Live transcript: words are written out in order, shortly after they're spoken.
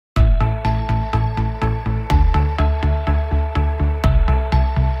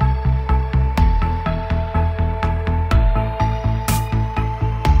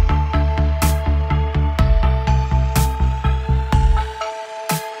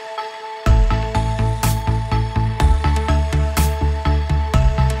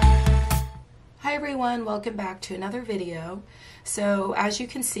welcome back to another video. So as you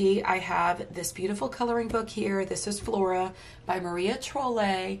can see, I have this beautiful coloring book here. This is Flora by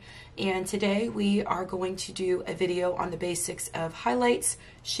Trolle, and today we are going to do a video on the basics of highlights,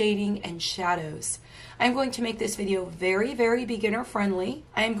 shading, and shadows. I'm going to make this video very beginner friendly.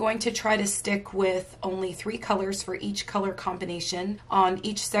 I am going to try to stick with only 3 colors for each color combination on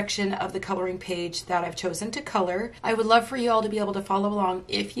each section of the coloring page that I've chosen to color. I would love for you all to be able to follow along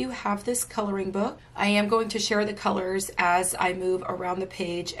if you have this coloring book. I am going to share the colors as I move around the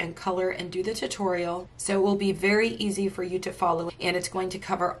page and color and do the tutorial, so it will be very easy for you to follow, and it's going to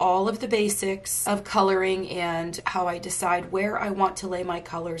cover all of the basics of coloring and how I decide where I want to lay my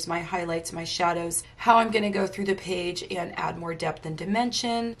colors, my highlights, my shadows, how I'm going to go through the page and add more depth and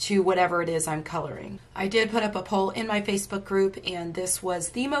dimension to whatever it is I'm coloring. I did put up a poll in my Facebook group, and this was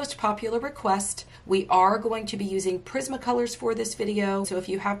the most popular request. We are going to be using Prismacolors for this video, so if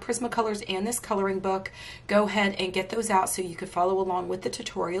you have Prismacolors and this coloring book, go ahead and get those out so you could follow along with the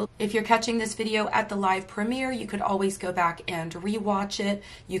tutorial. If you're catching this video at the live premiere, you could always go back and re-watch it.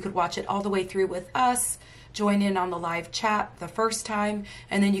 You could watch it all the way through with us, join in on the live chat the first time,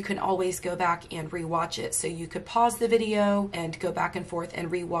 and then you can always go back and re-watch it. So you could pause the video and go back and forth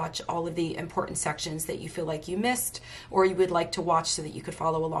and re-watch all of the important sections that you feel like you missed or you would like to watch so that you could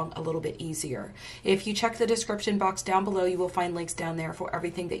follow along a little bit easier. If you check the description box down below, you will find links down there for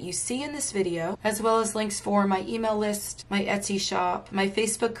everything that you see in this video, as well as links for my email list, my Etsy shop, my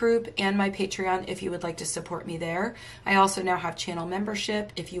Facebook group, and my Patreon if you would like to support me there. I also now have channel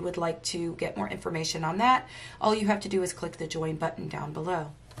membership if you would like to get more information on that. All you have to do is click the join button down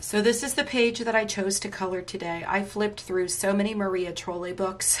below. So this is the page that I chose to color today. I flipped through so many Trolle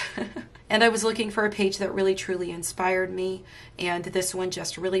books and I was looking for a page that really truly inspired me, and this one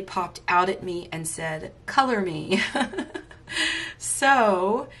just really popped out at me and said, color me.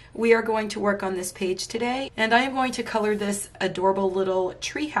 So we are going to work on this page today, and I am going to color this adorable little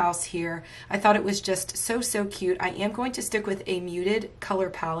tree house here. I thought it was just so cute. I am going to stick with a muted color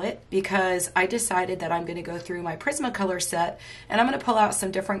palette because I decided that I'm going to go through my Prismacolor set and I'm going to pull out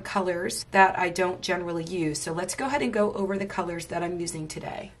some different colors that I don't generally use. So let's go ahead and go over the colors that I'm using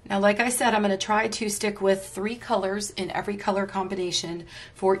today. Now, like I said, I'm going to try to stick with 3 colors in every color combination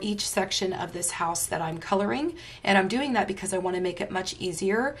for each section of this house that I'm coloring, and I'm doing that because I want to make it much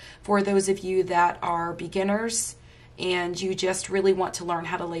easier for those of you that are beginners and you just really want to learn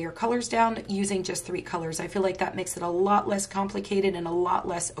how to lay your colors down using just 3 colors. I feel like that makes it a lot less complicated and a lot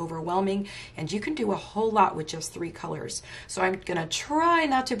less overwhelming, and you can do a whole lot with just 3 colors. So I'm gonna try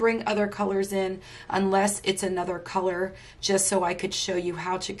not to bring other colors in unless it's another color, just so I could show you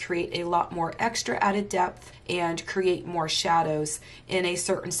how to create a lot more extra added depth and create more shadows in a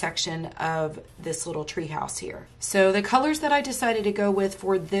certain section of this little tree house here. So the colors that I decided to go with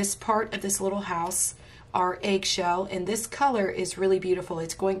for this part of this little house are eggshell, and this color is really beautiful.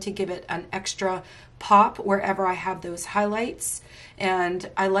 It's going to give it an extra pop wherever I have those highlights, and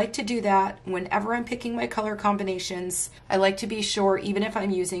I like to do that whenever I'm picking my color combinations. I like to be sure, even if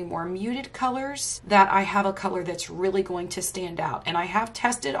I'm using more muted colors, that I have a color that's really going to stand out. And I have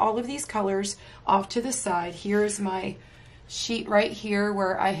tested all of these colors off to the side. Here's my sheet right here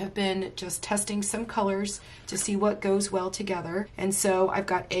where I have been just testing some colors to see what goes well together. And so I've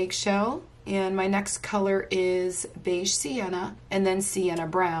got eggshell, and my next color is beige sienna, and then sienna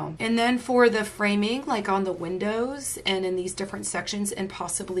brown. And then for the framing, like on the windows and in these different sections and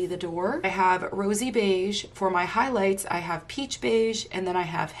possibly the door, I have rosy beige. For my highlights, I have peach beige, and then I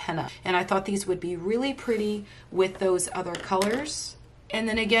have henna. And I thought these would be really pretty with those other colors. And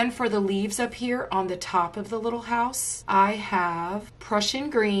then again, for the leaves up here on the top of the little house, I have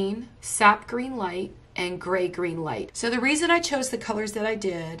Prussian green, sap green light, and gray green light. So the reason I chose the colors that I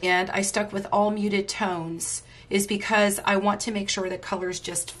did and I stuck with all muted tones is because I want to make sure that colors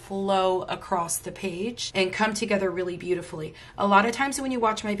just flow across the page and come together really beautifully. A lot of times when you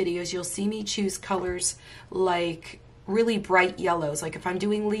watch my videos, you'll see me choose colors like really bright yellows. Like if I'm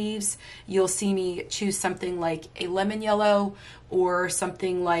doing leaves, you'll see me choose something like a lemon yellow, or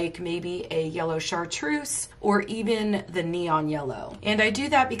something like maybe a yellow chartreuse, or even the neon yellow. And I do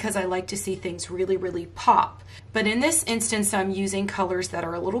that because I like to see things really pop. But in this instance, I'm using colors that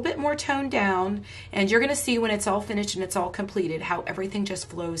are a little bit more toned down, and you're gonna see when it's all finished and it's all completed how everything just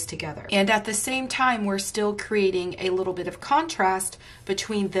flows together. And at the same time, we're still creating a little bit of contrast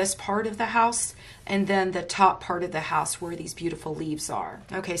between this part of the house and then the top part of the house where these beautiful leaves are.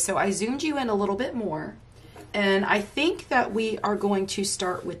 Okay, so I zoomed you in a little bit more. And I think that we are going to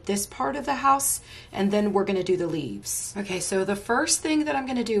start with this part of the house, and then we're going to do the leaves. Okay, so the first thing that I'm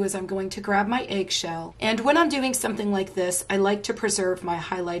going to do is I'm going to grab my eggshell. And when I'm doing something like this, I like to preserve my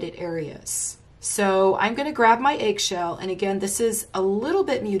highlighted areas. So I'm going to grab my eggshell, and again, this is a little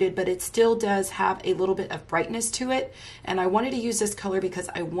bit muted, but it still does have a little bit of brightness to it. And I wanted to use this color because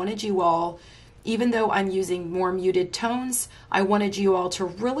I wanted you all, even though I'm using more muted tones, I wanted you all to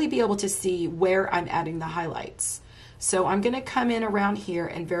really be able to see where I'm adding the highlights. So I'm going to come in around here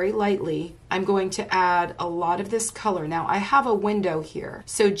and very lightly, I'm going to add a lot of this color. Now I have a window here.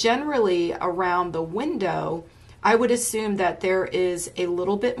 So generally around the window, I would assume that there is a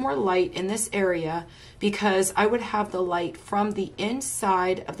little bit more light in this area because I would have the light from the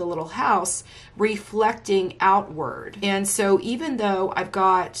inside of the little house reflecting outward. And so even though I've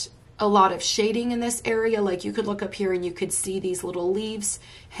got a lot of shading in this area, like you could look up here and you could see these little leaves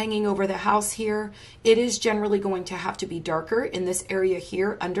hanging over the house here, it is generally going to have to be darker in this area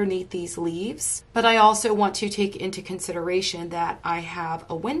here underneath these leaves. But I also want to take into consideration that I have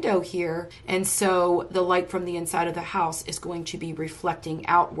a window here, and so the light from the inside of the house is going to be reflecting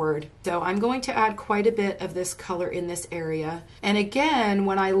outward. So I'm going to add quite a bit of this color in this area. And again,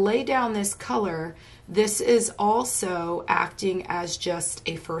 when I lay down this color, this is also acting as just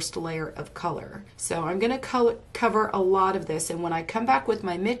a first layer of color. So I'm going to cover a lot of this, and when I come back with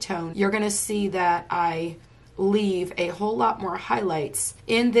my mid-tone, you're going to see that I leave a whole lot more highlights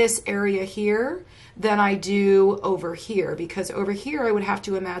in this area here than I do over here, because over here I would have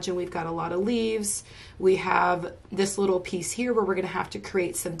to imagine we've got a lot of leaves. We have this little piece here where we're going to have to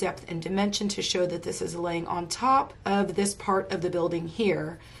create some depth and dimension to show that this is laying on top of this part of the building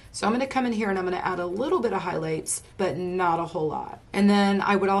here. So I'm going to come in here and I'm going to add a little bit of highlights, but not a whole lot. And then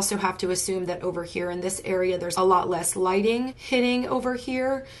I would also have to assume that over here in this area, there's a lot less lighting hitting over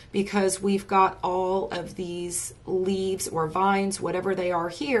here because we've got all of these leaves or vines, whatever they are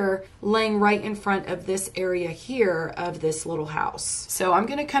here, laying right in front of this area here of this little house. So I'm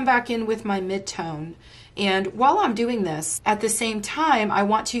going to come back in with my mid-tone. And while I'm doing this, at the same time, I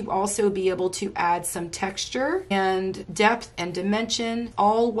want to also be able to add some texture and depth and dimension,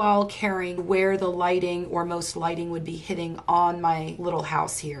 all while caring where the lighting or most lighting would be hitting on my little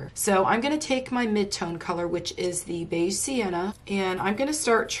house here. So I'm going to take my mid-tone color, which is the beige sienna, and I'm going to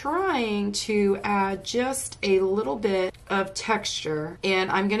start trying to add just a little bit of texture.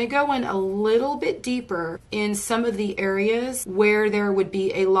 And I'm going to go in a little bit deeper in some of the areas where there would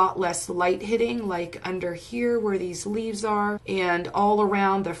be a lot less light hitting, like under here where these leaves are, and all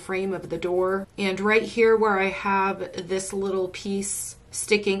around the frame of the door, and right here where I have this little piece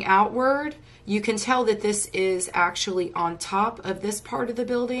sticking outward. You can tell that this is actually on top of this part of the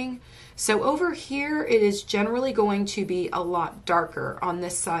building. So over here it is generally going to be a lot darker on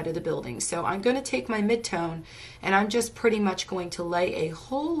this side of the building. So I'm going to take my mid-tone and I'm just pretty much going to lay a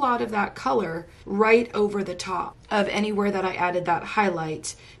whole lot of that color right over the top of anywhere that I added that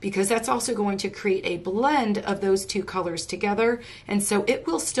highlight, because that's also going to create a blend of those two colors together. And so it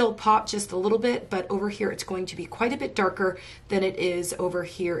will still pop just a little bit, but over here it's going to be quite a bit darker than it is over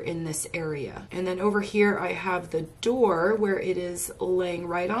here in this area. And then over here I have the door where it is laying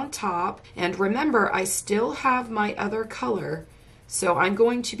right on top. And remember, I still have my other color. So I'm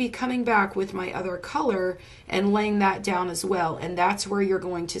going to be coming back with my other color and laying that down as well. And that's where you're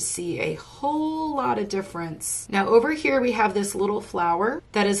going to see a whole lot of difference. Now over here we have this little flower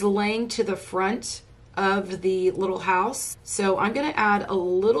that is laying to the front of the little house. So I'm going to add a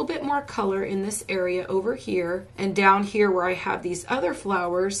little bit more color in this area over here, and down here where I have these other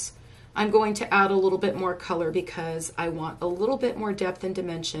flowers, I'm going to add a little bit more color because I want a little bit more depth and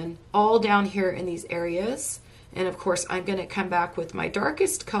dimension all down here in these areas. And of course I'm going to come back with my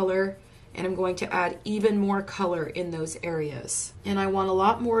darkest color and I'm going to add even more color in those areas. And I want a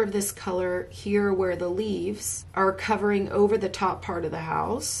lot more of this color here where the leaves are covering over the top part of the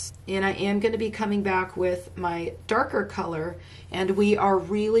house. And I am going to be coming back with my darker color, and we are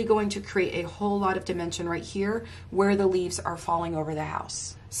really going to create a whole lot of dimension right here where the leaves are falling over the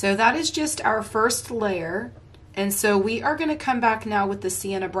house. So that is just our first layer. And so we are going to come back now with the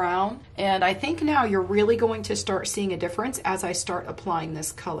sienna brown, and I think now you're really going to start seeing a difference as I start applying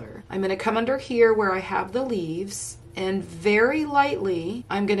this color. I'm going to come under here where I have the leaves, and very lightly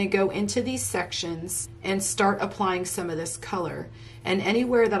I'm going to go into these sections and start applying some of this color. And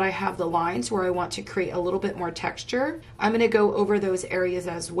anywhere that I have the lines where I want to create a little bit more texture, I'm going to go over those areas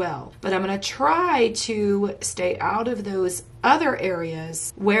as well. But I'm going to try to stay out of those other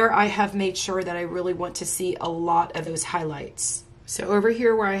areas where I have made sure that I really want to see a lot of those highlights. So over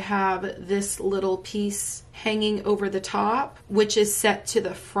here where I have this little piece hanging over the top, which is set to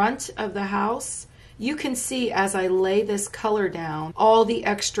the front of the house, you can see as I lay this color down, all the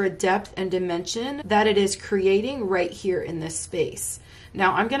extra depth and dimension that it is creating right here in this space.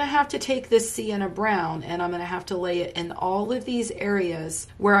 Now I'm going to have to take this sienna brown and I'm going to have to lay it in all of these areas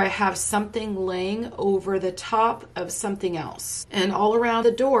where I have something laying over the top of something else. And all around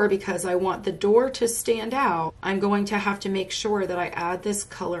the door, because I want the door to stand out, I'm going to have to make sure that I add this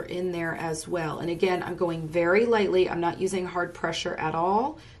color in there as well. And again, I'm going very lightly. I'm not using hard pressure at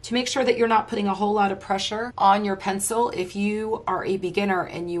all, to make sure that you're not putting a whole lot of pressure on your pencil. If you are a beginner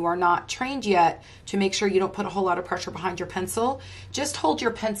and you are not trained yet, to make sure you don't put a whole lot of pressure behind your pencil, just hold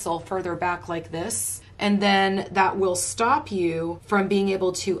your pencil further back like this, and then that will stop you from being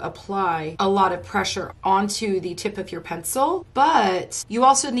able to apply a lot of pressure onto the tip of your pencil. But you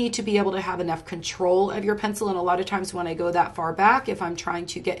also need to be able to have enough control of your pencil, and a lot of times when I go that far back, if I'm trying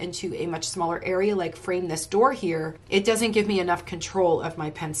to get into a much smaller area like frame this door here, it doesn't give me enough control of my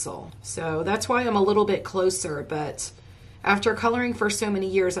pencil. So that's why I'm a little bit closer, but after coloring for so many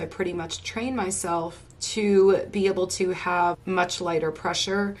years, I pretty much trained myself to be able to have much lighter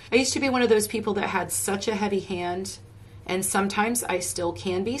pressure. I used to be one of those people that had such a heavy hand, and sometimes I still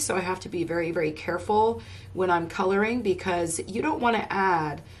can be, so I have to be very, very careful when I'm coloring, because you don't want to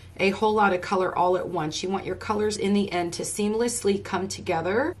add a whole lot of color all at once. You want your colors in the end to seamlessly come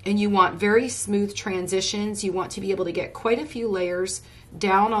together, and you want very smooth transitions. You want to be able to get quite a few layers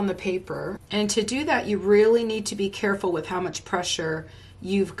down on the paper, and to do that you really need to be careful with how much pressure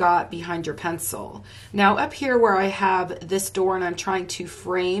you've got behind your pencil. Now up here where I have this door and I'm trying to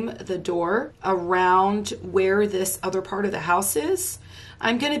frame the door around where this other part of the house is,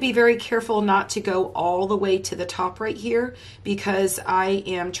 I'm going to be very careful not to go all the way to the top right here, because I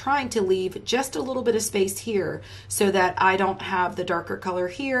am trying to leave just a little bit of space here so that I don't have the darker color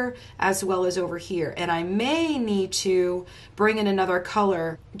here as well as over here. And I may need to bring in another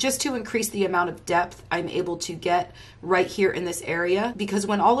color just to increase the amount of depth I'm able to get right here in this area, because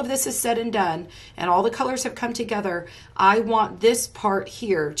when all of this is said and done and all the colors have come together, I want this part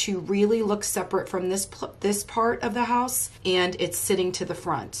here to really look separate from this part of the house, and it's sitting to the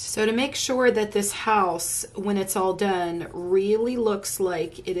front. So to make sure that this house, when it's all done, really looks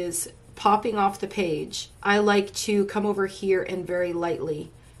like it is popping off the page, I like to come over here and very lightly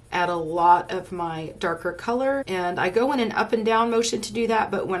add a lot of my darker color, and I go in an up and down motion to do that,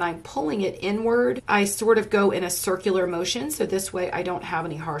 but when I'm pulling it inward, I sort of go in a circular motion, so this way I don't have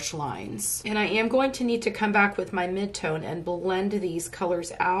any harsh lines. And I am going to need to come back with my mid-tone and blend these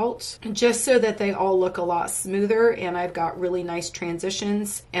colors out, just so that they all look a lot smoother and I've got really nice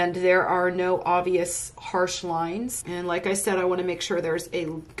transitions and there are no obvious harsh lines. And like I said, I want to make sure there's a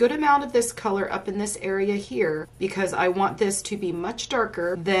good amount of this color up in this area here, because I want this to be much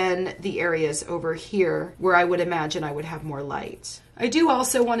darker than the areas over here where I would imagine I would have more light. I do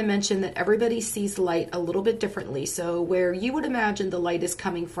also want to mention that everybody sees light a little bit differently. So where you would imagine the light is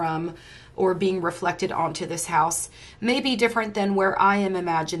coming from or being reflected onto this house may be different than where I am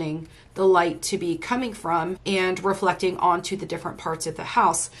imagining the light to be coming from and reflecting onto the different parts of the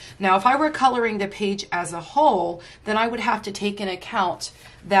house. Now, if I were coloring the page as a whole, then I would have to take into account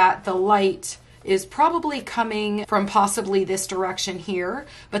that the light is probably coming from possibly this direction here,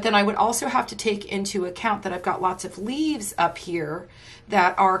 but then I would also have to take into account that I've got lots of leaves up here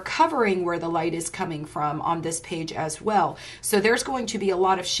that are covering where the light is coming from on this page as well. So there's going to be a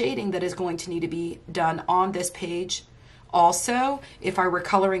lot of shading that is going to need to be done on this page also, if I were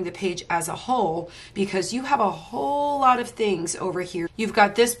coloring the page as a whole, because you have a whole lot of things over here. You've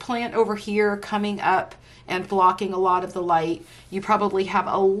got this plant over here coming up and blocking a lot of the light. You probably have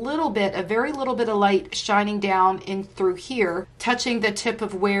a little bit, a very little bit of light shining down in through here, touching the tip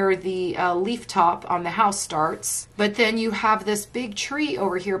of where the leaf top on the house starts. But then you have this big tree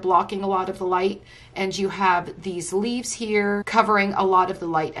over here blocking a lot of the light, and you have these leaves here covering a lot of the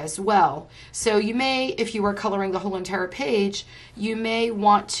light as well. So you may, if you were coloring the whole entire page, you may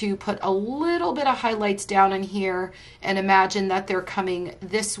want to put a little bit of highlights down in here and imagine that they're coming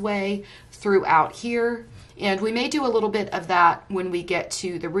this way throughout here. And we may do a little bit of that when we get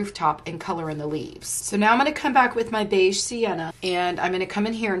to the rooftop and color in the leaves. So now I'm going to come back with my beige sienna, and I'm going to come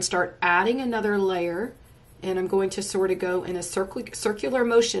in here and start adding another layer. And I'm going to sort of go in a circular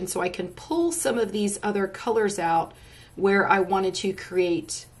motion so I can pull some of these other colors out where I wanted to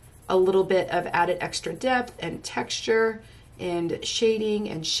create a little bit of added extra depth and texture and shading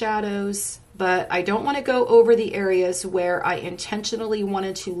and shadows. But I don't want to go over the areas where I intentionally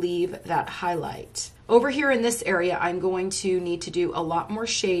wanted to leave that highlight. Over here in this area, I'm going to need to do a lot more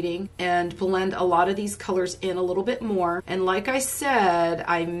shading and blend a lot of these colors in a little bit more. And like I said,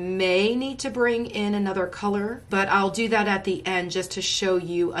 I may need to bring in another color, but I'll do that at the end just to show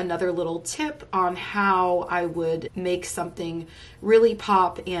you another little tip on how I would make something really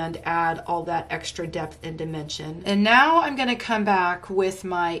pop and add all that extra depth and dimension. And now I'm going to come back with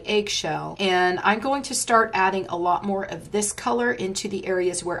my eggshell, and I'm going to start adding a lot more of this color into the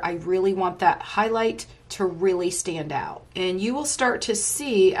areas where I really want that highlight to really stand out. And you will start to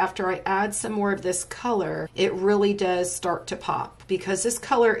see after I add some more of this color, it really does start to pop, because this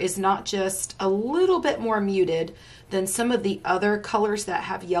color is not just a little bit more muted than some of the other colors that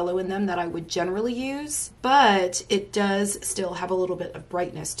have yellow in them that I would generally use, but it does still have a little bit of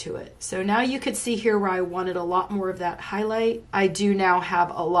brightness to it. So now you could see here where I wanted a lot more of that highlight. I do now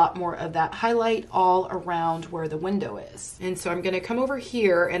have a lot more of that highlight all around where the window is. And so I'm going to come over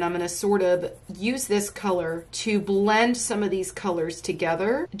here and I'm going to sort of use this color to blend some of these colors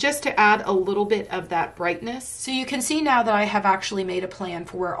together just to add a little bit of that brightness. So you can see now that I have actually made a plan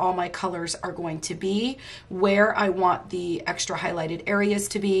for where all my colors are going to be, where I want the extra highlighted areas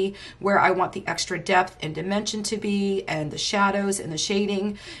to be, where I want the extra depth and dimension to be, and the shadows and the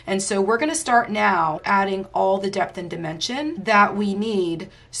shading. And so we're going to start now adding all the depth and dimension that we need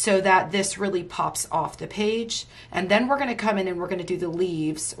so that this really pops off the page. And then we're going to come in and we're going to do the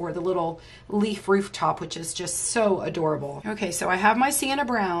leaves, or the little leaf rooftop, which is just so adorable. Okay, so I have my sienna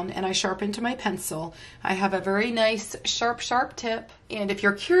brown and I sharpened to my pencil. I have a very nice sharp tip. And if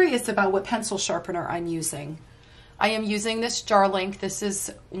you're curious about what pencil sharpener I'm using, I am using this Jar Link. This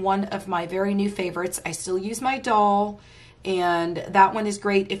is one of my very new favorites. I still use my Doll, and that one is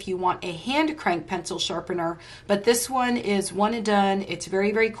great if you want a hand crank pencil sharpener, but this one is one and done. It's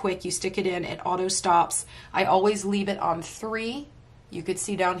very, very quick. You stick it in, it auto stops. I always leave it on 3. You could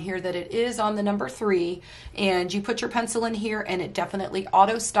see down here that it is on the number 3, and you put your pencil in here and it definitely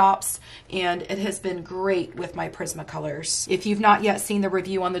auto stops, and it has been great with my Prismacolors. If you've not yet seen the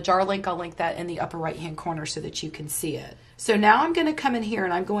review on the Jar Link, I'll link that in the upper right hand corner so that you can see it. So now I'm going to come in here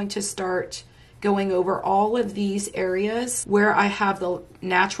and I'm going to start going over all of these areas where I have the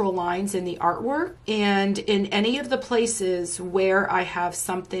natural lines in the artwork, and in any of the places where I have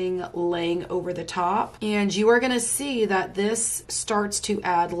something laying over the top. And you are going to see that this starts to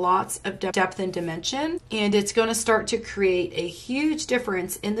add lots of depth and dimension, and it's going to start to create a huge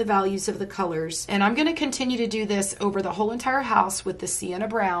difference in the values of the colors. And I'm going to continue to do this over the whole entire house with the sienna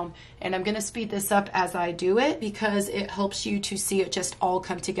brown, and I'm going to speed this up as I do it because it helps you to see it just all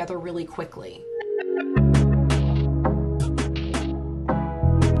come together really quickly.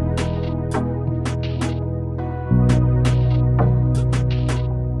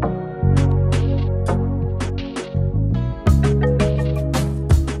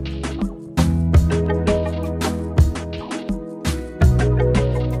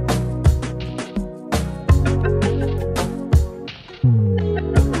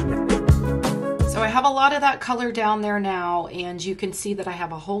 A lot of that color down there now, and you can see that I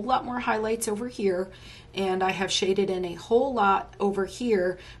have a whole lot more highlights over here, and I have shaded in a whole lot over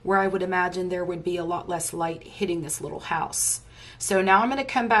here where I would imagine there would be a lot less light hitting this little house. So now I'm going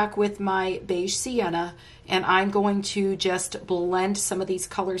to come back with my beige sienna, and I'm going to just blend some of these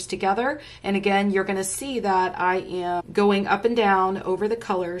colors together. And again, you're going to see that I am going up and down over the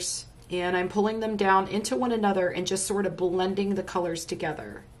colors, and I'm pulling them down into one another and just sort of blending the colors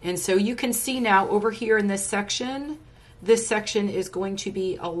together. And so you can see now over here in this section is going to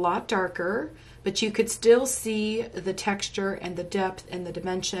be a lot darker, but you could still see the texture and the depth and the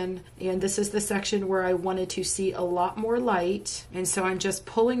dimension. And this is the section where I wanted to see a lot more light. And so I'm just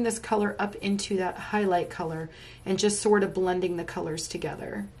pulling this color up into that highlight color and just sort of blending the colors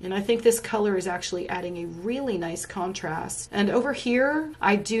together. And I think this color is actually adding a really nice contrast. And over here,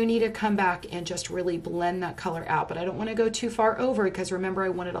 I do need to come back and just really blend that color out, but I don't want to go too far over because remember I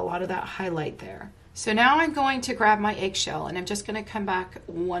wanted a lot of that highlight there. So now I'm going to grab my eggshell and I'm just going to come back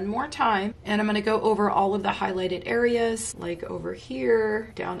one more time, and I'm going to go over all of the highlighted areas, like over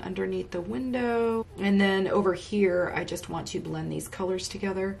here, down underneath the window, and then over here I just want to blend these colors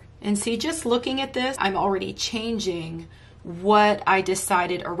together. And see, just looking at this, I'm already changing what I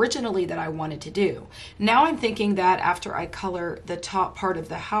decided originally that I wanted to do. Now I'm thinking that after I color the top part of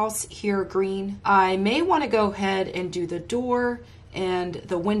the house here green, I may want to go ahead and do the door and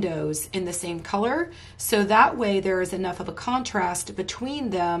the windows in the same color, so that way there is enough of a contrast between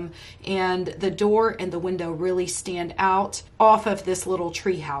them and the door and the window really stand out off of this little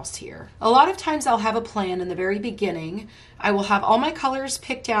tree house here. A lot of times I'll have a plan in the very beginning. I will have all my colors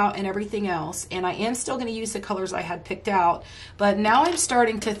picked out and everything else, and I am still going to use the colors I had picked out, but now I'm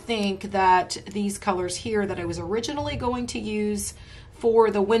starting to think that these colors here that I was originally going to use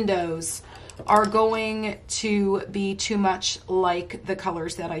for the windows are going to be too much like the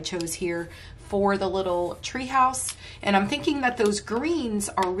colors that I chose here for the little tree house. And I'm thinking that those greens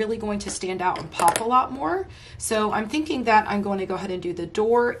are really going to stand out and pop a lot more. So I'm thinking that I'm going to go ahead and do the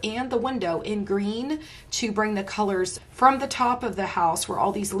door and the window in green to bring the colors from the top of the house where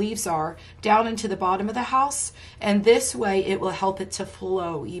all these leaves are down into the bottom of the house. And this way it will help it to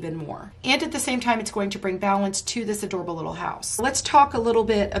flow even more. And at the same time, it's going to bring balance to this adorable little house. Let's talk a little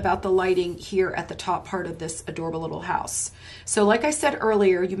bit about the lighting here at the top part of this adorable little house. So like I said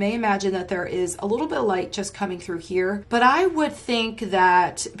earlier, you may imagine that there is a little bit of light just coming through here, but I would think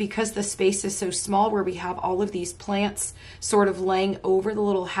that because the space is so small where we have all of these plants sort of laying over the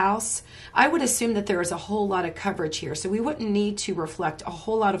little house, I would assume that there is a whole lot of coverage here. So we wouldn't need to reflect a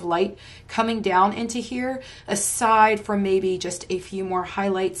whole lot of light coming down into here, aside from maybe just a few more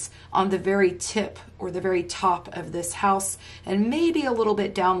highlights on the very tip or the very top of this house, and maybe a little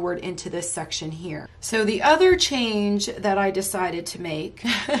bit downward into this section here. So the other change that I decided to make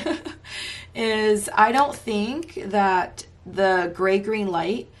is I don't think that the gray-green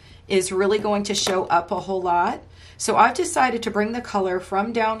light is really going to show up a whole lot. So I've decided to bring the color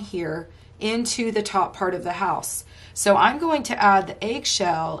from down here into the top part of the house. So I'm going to add the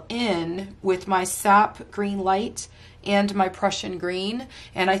eggshell in with my sap green light and my Prussian green,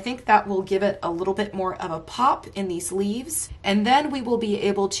 and I think that will give it a little bit more of a pop in these leaves. And then we will be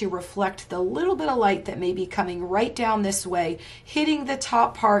able to reflect the little bit of light that may be coming right down this way, hitting the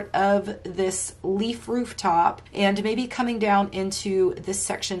top part of this leaf rooftop and maybe coming down into this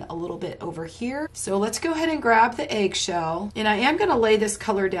section a little bit over here. So let's go ahead and grab the eggshell, and I am going to lay this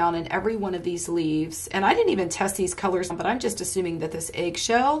color down in every one of these leaves. And I didn't even test these colors, but I'm just assuming that this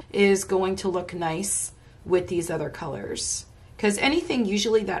eggshell is going to look nice with these other colors, because anything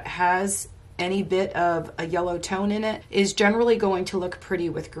usually that has any bit of a yellow tone in it is generally going to look pretty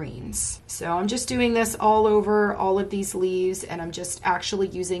with greens. So I'm just doing this all over all of these leaves, and I'm just actually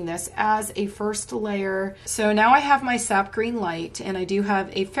using this as a first layer. So now I have my sap green light, and I do have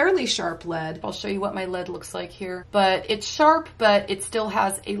a fairly sharp lead. I'll show you what my lead looks like here, but it's sharp, but it still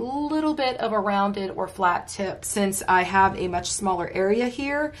has a little bit of a rounded or flat tip. Since I have a much smaller area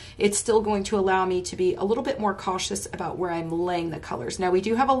here, it's still going to allow me to be a little bit more cautious about where I'm laying the colors. Now we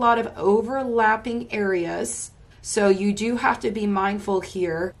do have a lot of overlapping areas, so you do have to be mindful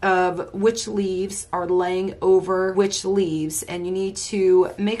here of which leaves are laying over which leaves, and you need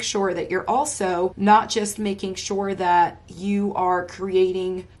to make sure that you're also not just making sure that you are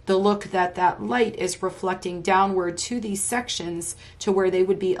creating the look that that light is reflecting downward to these sections to where they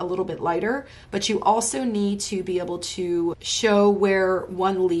would be a little bit lighter, but you also need to be able to show where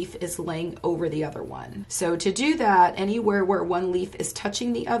one leaf is laying over the other one. So to do that, anywhere where one leaf is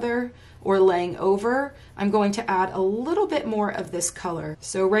touching the other or laying over, I'm going to add a little bit more of this color.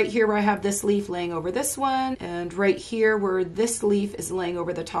 So right here where I have this leaf laying over this one, and right here where this leaf is laying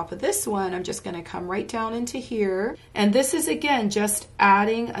over the top of this one, I'm just going to come right down into here. And this is again just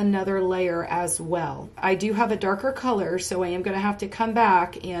adding another layer as well. I do have a darker color, so I am going to have to come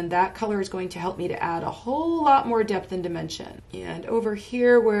back, and that color is going to help me to add a whole lot more depth and dimension. And over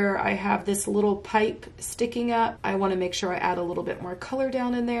here where I have this little pipe sticking up, I want to make sure I add a little bit more color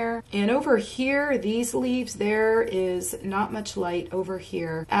down in there. And over here, these leaves, there is not much light over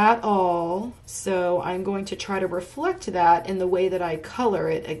here at all. So I'm going to try to reflect that in the way that I color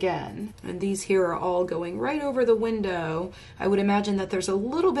it again. And these here are all going right over the window. I would imagine that there's a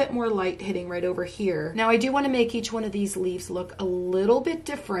little bit more light hitting right over here. Now I do want to make each one of these leaves look a little bit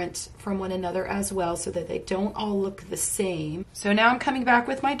different from one another as well, so that they don't all look the same. So now I'm coming back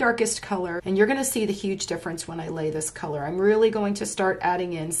with my darkest color, and you're going to see the huge difference when I lay this color. I'm really going to start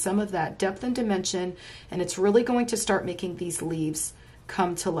adding in some of that depth and dimension, and it's really going to start making these leaves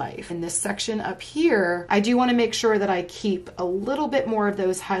come to life. In this section up here, I do want to make sure that I keep a little bit more of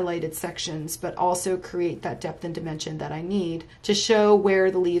those highlighted sections, but also create that depth and dimension that I need to show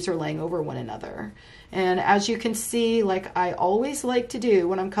where the leaves are laying over one another. And as you can see, like I always like to do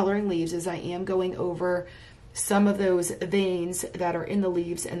when I'm coloring leaves, is I am going over some of those veins that are in the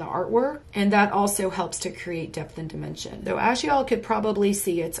leaves in the artwork, and that also helps to create depth and dimension. So as y'all could probably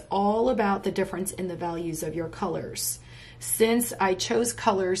see, it's all about the difference in the values of your colors. Since I chose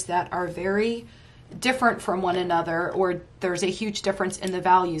colors that are very different from one another, or there's a huge difference in the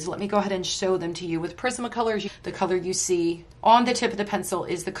values, let me go ahead and show them to you. With Prismacolors, the color you see on the tip of the pencil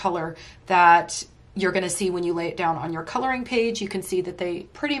is the color that you're going to see when you lay it down on your coloring page. You can see that they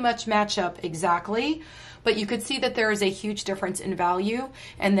pretty much match up exactly, but you could see that there is a huge difference in value.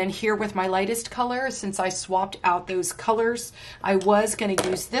 And then here with my lightest color, since I swapped out those colors, I was going to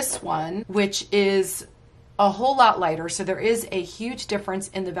use this one, which is a whole lot lighter. So there is a huge difference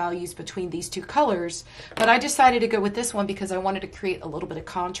in the values between these two colors, but I decided to go with this one because I wanted to create a little bit of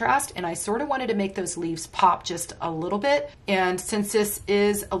contrast, and I sort of wanted to make those leaves pop just a little bit. And since this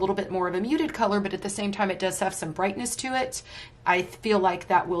is a little bit more of a muted color, but at the same time it does have some brightness to it, I feel like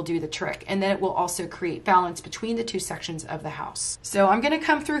that will do the trick. And then it will also create balance between the two sections of the house. So I'm going to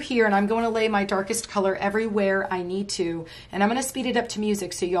come through here and I'm going to lay my darkest color everywhere I need to, and I'm going to speed it up to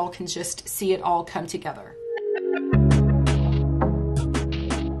music so y'all can just see it all come together.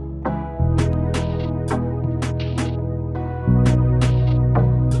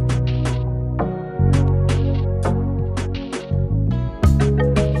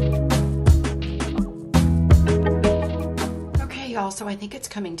 So I think it's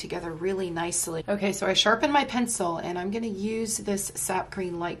coming together really nicely. Okay, so I sharpened my pencil and I'm going to use this sap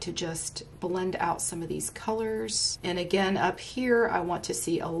green light to just blend out some of these colors. And again, up here, I want to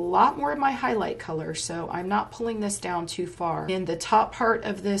see a lot more of my highlight color, so I'm not pulling this down too far. In the top part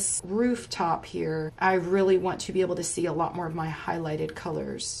of this rooftop here, I really want to be able to see a lot more of my highlighted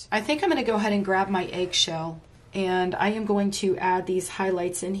colors. I think I'm going to go ahead and grab my eggshell, and I am going to add these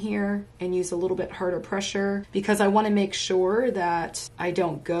highlights in here and use a little bit harder pressure because I want to make sure that I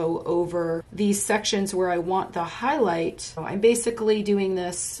don't go over these sections where I want the highlight. So I'm basically doing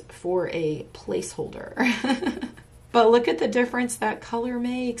this for a placeholder. But look at the difference that color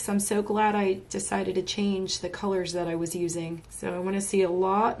makes. I'm so glad I decided to change the colors that I was using. So I want to see a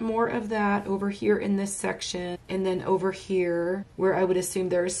lot more of that over here in this section, and then over here where I would assume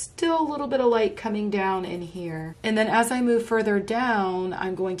there's still a little bit of light coming down in here. And then as I move further down,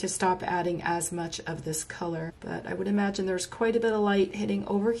 I'm going to stop adding as much of this color. But I would imagine there's quite a bit of light hitting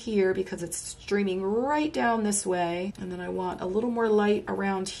over here because it's streaming right down this way. And then I want a little more light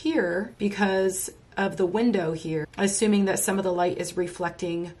around here because of the window here, assuming that some of the light is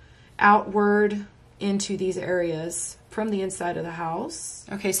reflecting outward into these areas from the inside of the house.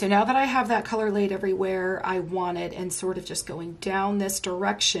 Okay, so now that I have that color laid everywhere I want it and sort of just going down this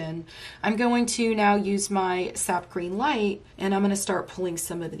direction, I'm going to now use my sap green light and I'm going to start pulling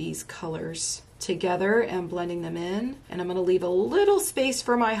some of these colors together and blending them in. And I'm going to leave a little space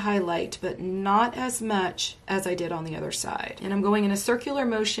for my highlight, but not as much as I did on the other side. And I'm going in a circular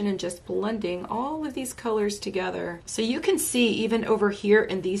motion and just blending all of these colors together. So you can see even over here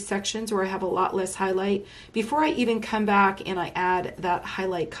in these sections where I have a lot less highlight, before I even come back and I add that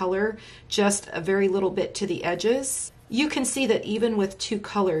highlight color, just a very little bit to the edges, you can see that even with two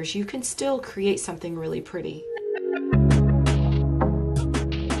colors, you can still create something really pretty.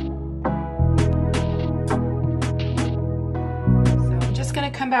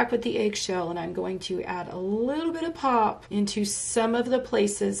 Come back with the eggshell and I'm going to add a little bit of pop into some of the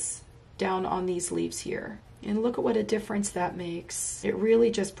places down on these leaves here. And look at what a difference that makes. It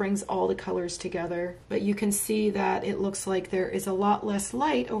really just brings all the colors together. But you can see that it looks like there is a lot less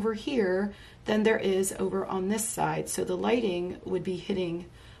light over here than there is over on this side. So the lighting would be hitting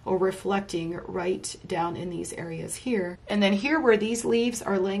or reflecting right down in these areas here. And then here where these leaves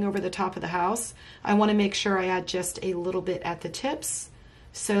are laying over the top of the house, I want to make sure I add just a little bit at the tips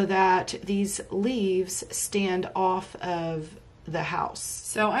so that these leaves stand off of the house.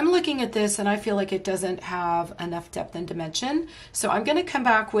 So I'm looking at this and I feel like it doesn't have enough depth and dimension. So I'm going to come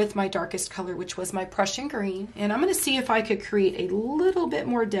back with my darkest color, which was my Prussian green, and I'm going to see if I could create a little bit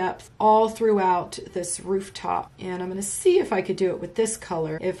more depth all throughout this rooftop. And I'm going to see if I could do it with this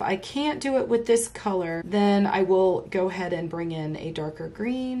color. If I can't do it with this color, then I will go ahead and bring in a darker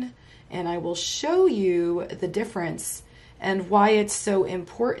green and I will show you the difference and why it's so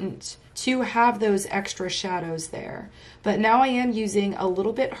important to have those extra shadows there. But now I am using a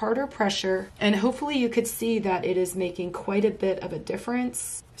little bit harder pressure, and hopefully you could see that it is making quite a bit of a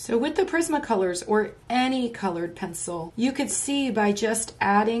difference. So with the Prismacolors or any colored pencil, you could see by just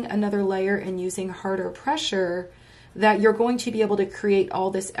adding another layer and using harder pressure that you're going to be able to create all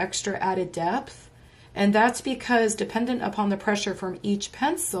this extra added depth. And that's because dependent upon the pressure from each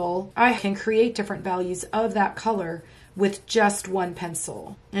pencil, I can create different values of that color with just one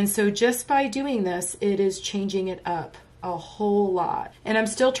pencil. And so just by doing this, it is changing it up a whole lot. And I'm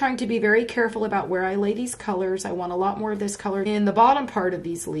still trying to be very careful about where I lay these colors. I want a lot more of this color in the bottom part of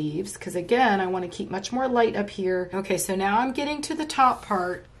these leaves because again, I want to keep much more light up here. Okay, so now I'm getting to the top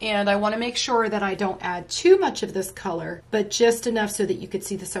part and I want to make sure that I don't add too much of this color, but just enough so that you could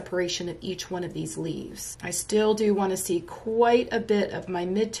see the separation of each one of these leaves. I still do want to see quite a bit of my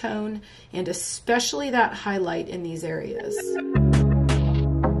mid-tone and especially that highlight in these areas.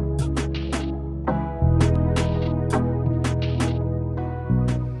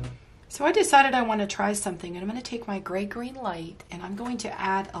 So I decided I want to try something, and I'm going to take my gray-green light and I'm going to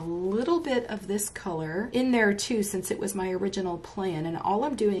add a little bit of this color in there too, since it was my original plan. And all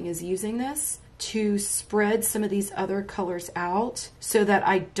I'm doing is using this to spread some of these other colors out so that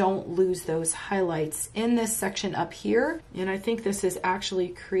I don't lose those highlights in this section up here. And I think this is actually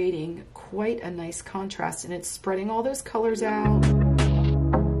creating quite a nice contrast, and it's spreading all those colors out.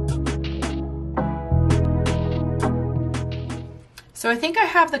 So I think I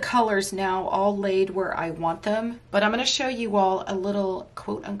have the colors now all laid where I want them, but I'm going to show you all a little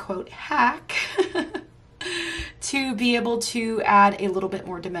quote-unquote hack to be able to add a little bit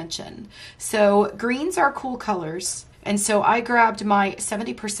more dimension. So greens are cool colors, and so I grabbed my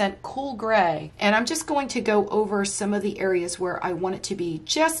 70% cool gray, and I'm just going to go over some of the areas where I want it to be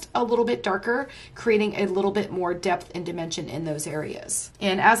just a little bit darker, creating a little bit more depth and dimension in those areas.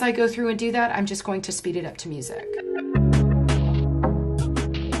 And as I go through and do that, I'm just going to speed it up to music.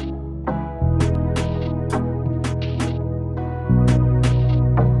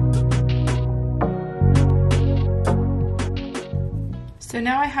 So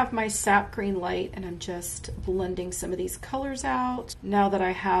now I have my sap green light and I'm just blending some of these colors out now that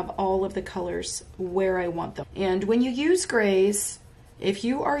I have all of the colors where I want them. And when you use grays, if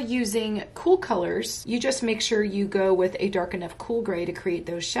you are using cool colors, you just make sure you go with a dark enough cool gray to create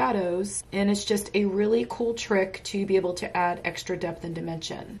those shadows. And it's just a really cool trick to be able to add extra depth and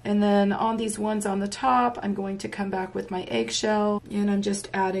dimension. And then on these ones on the top, I'm going to come back with my eggshell and I'm just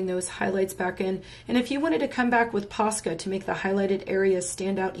adding those highlights back in. And if you wanted to come back with Posca to make the highlighted areas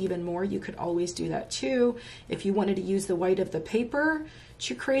stand out even more, you could always do that too. If you wanted to use the white of the paper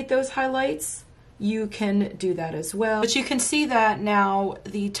to create those highlights, you can do that as well. But you can see that now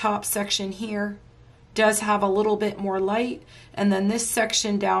the top section here does have a little bit more light, and then this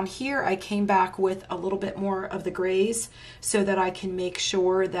section down here I came back with a little bit more of the grays so that I can make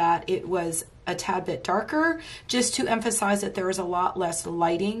sure that it was a tad bit darker, just to emphasize that there is a lot less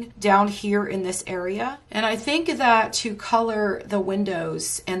lighting down here in this area. And I think that to color the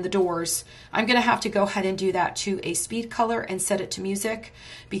windows and the doors, I'm gonna have to go ahead and do that to a speed color and set it to music,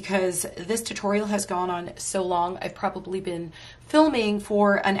 because this tutorial has gone on so long. I've probably been filming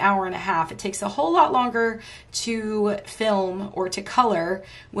for an hour and a half. It takes a whole lot longer to film or to color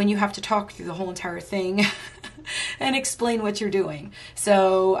when you have to talk through the whole entire thing and explain what you're doing.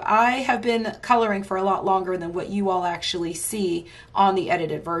 So I have been coloring for a lot longer than what you all actually see on the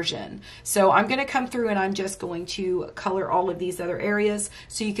edited version. So I'm going to come through and I'm just going to color all of these other areas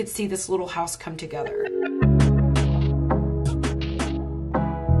so you could see this little house come together.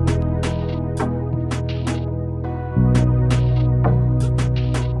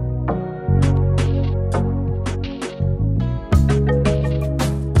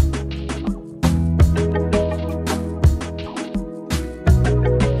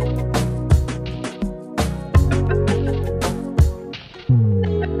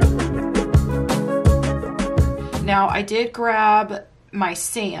 Now I did grab my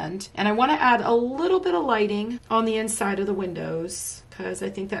sand and I want to add a little bit of lighting on the inside of the windows because I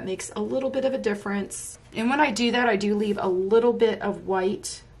think that makes a little bit of a difference. And when I do that, I do leave a little bit of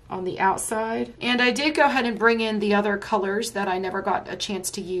white on the outside. And I did go ahead and bring in the other colors that I never got a chance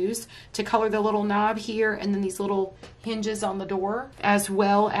to use to color the little knob here and then these little hinges on the door, as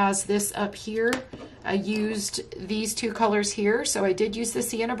well as this up here. I used these two colors here. So I did use the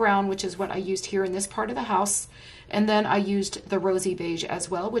sienna brown, which is what I used here in this part of the house. And then I used the rosy beige as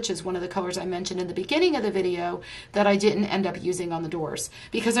well, which is one of the colors I mentioned in the beginning of the video that I didn't end up using on the doors,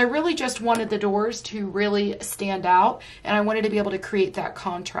 because I really just wanted the doors to really stand out and I wanted to be able to create that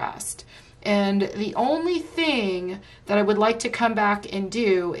contrast. And the only thing that I would like to come back and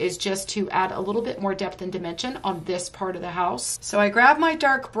do is just to add a little bit more depth and dimension on this part of the house. So I grabbed my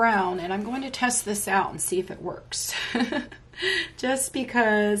dark brown and I'm going to test this out and see if it works. Just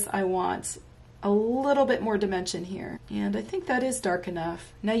because I want a little bit more dimension here. And I think that is dark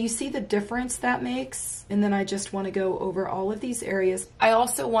enough. Now you see the difference that makes? And then I just want to go over all of these areas. I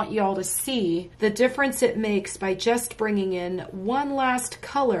also want you all to see the difference it makes by just bringing in one last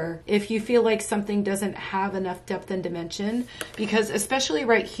color if you feel like something doesn't have enough depth and dimension. Because especially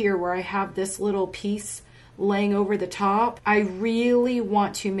right here where I have this little piece laying over the top, I really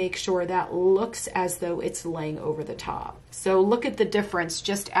want to make sure that looks as though it's laying over the top. So look at the difference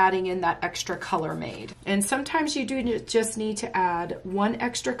just adding in that extra color made. And sometimes you do just need to add one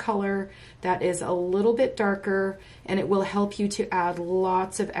extra color that is a little bit darker, and it will help you to add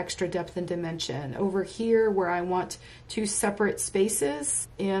lots of extra depth and dimension. Over here where I want two separate spaces,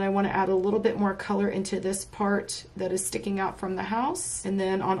 and I want to add a little bit more color into this part that is sticking out from the house, and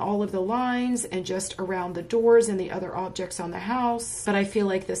then on all of the lines and just around the doors and the other objects on the house. But I feel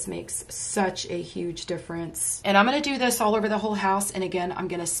like this makes such a huge difference. And I'm going to do this all over the whole house, and again, I'm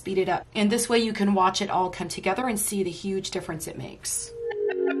going to speed it up. And this way you can watch it all come together and see the huge difference it makes.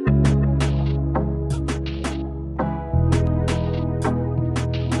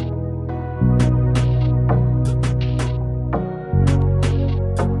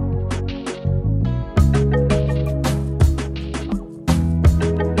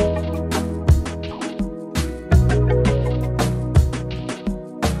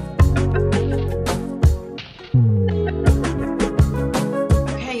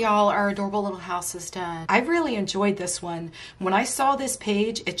 Our adorable little house is done. I really enjoyed this one. When I saw this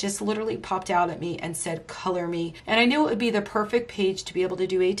page, it just literally popped out at me and said, color me. And I knew it would be the perfect page to be able to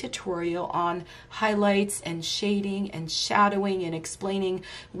do a tutorial on highlights and shading and shadowing and explaining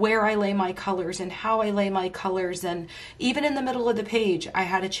where I lay my colors and how I lay my colors. And even in the middle of the page, I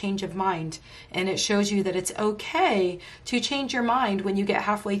had a change of mind. And it shows you that it's okay to change your mind when you get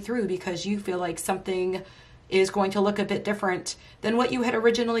halfway through because you feel like something is going to look a bit different than what you had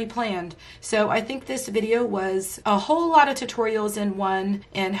originally planned. So I think this video was a whole lot of tutorials in one,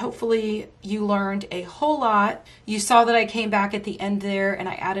 and hopefully you learned a whole lot. You saw that I came back at the end there and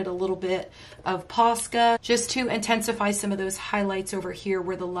I added a little bit of Posca just to intensify some of those highlights over here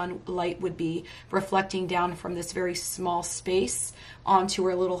where the light would be reflecting down from this very small space onto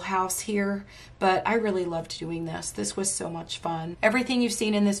our little house here. But I really loved doing this. This was so much fun. Everything you've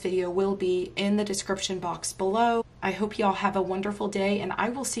seen in this video will be in the description box below. I hope y'all have a wonderful day, and I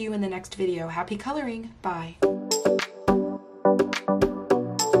will see you in the next video. Happy coloring. Bye.